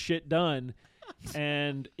get this shit done.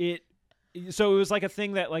 And so it was like a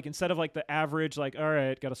thing that like instead of like the average like, all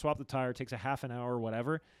right, got to swap the tire, takes a half an hour or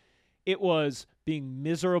whatever, it was being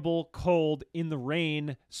miserable, cold, in the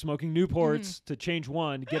rain, smoking Newports to change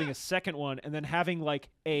one, getting a second one, and then having like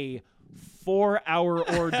a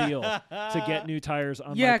 4-hour ordeal to get new tires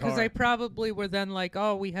on Yeah, my car. because they probably were then like,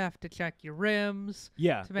 oh, we have to check your rims.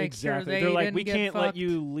 Yeah, to make sure exactly. they They're like, didn't we get can't let fucked."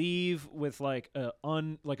 you leave with like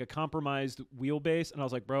a compromised wheelbase. And I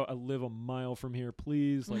was like, bro, I live a mile from here.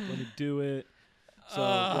 Please, like, let me do it. So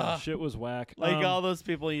yeah, shit was whack. Like all those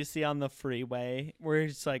people you see on the freeway where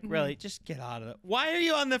it's like, really, just get out of it. Why are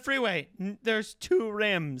you on the freeway? There's 2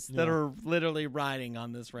 rims that Yeah. are literally riding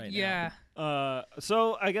on this right Yeah.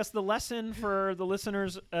 So I guess the lesson for the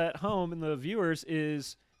listeners at home and the viewers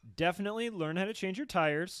is definitely learn how to change your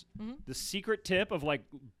tires. Mhm. The secret tip of like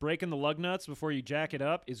breaking the lug nuts before you jack it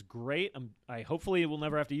up is great. I hopefully will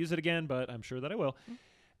never have to use it again, but I'm sure that I will.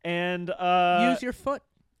 And Use your foot.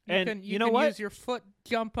 and you you know can what? use your foot,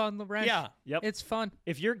 jump on the now. wrench. Yeah. Yep. It's fun.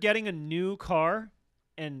 If you're getting a new car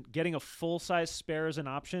and getting a full-size spare as an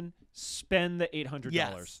option, spend the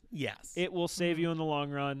 $800. Yes. It will save you in the long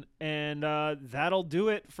run. And that'll do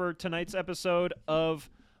it for tonight's episode of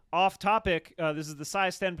Off Topic. This is the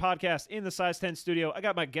Size 10 podcast in the Size 10 studio. I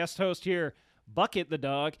got my guest host here, Bucket the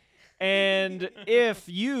dog. And if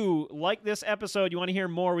you like this episode, you want to hear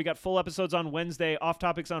more, we got full episodes on Wednesday, Off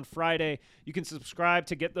Topics on Friday. You can subscribe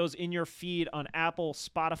to get those in your feed on Apple,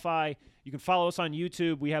 Spotify. You can follow us on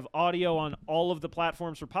YouTube. We have audio on all of the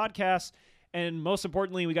platforms for podcasts. And most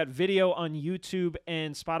importantly, we got video on YouTube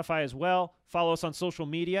and Spotify as well. Follow us on social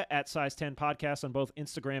media at Size 10 Podcast on both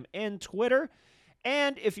Instagram and Twitter.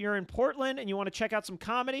 And if you're in Portland and you want to check out some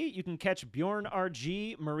comedy, you can catch Bjorn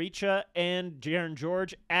RG, Maricha, and Jaron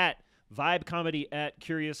George at Vibe Comedy at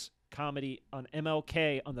Curious Comedy on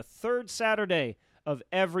MLK on the 3rd Saturday of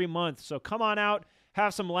every month. So come on out,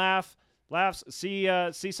 have some laughs, see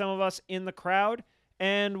some of us in the crowd,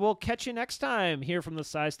 and we'll catch you next time here from the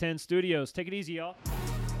Size 10 Studios. Take it easy, y'all.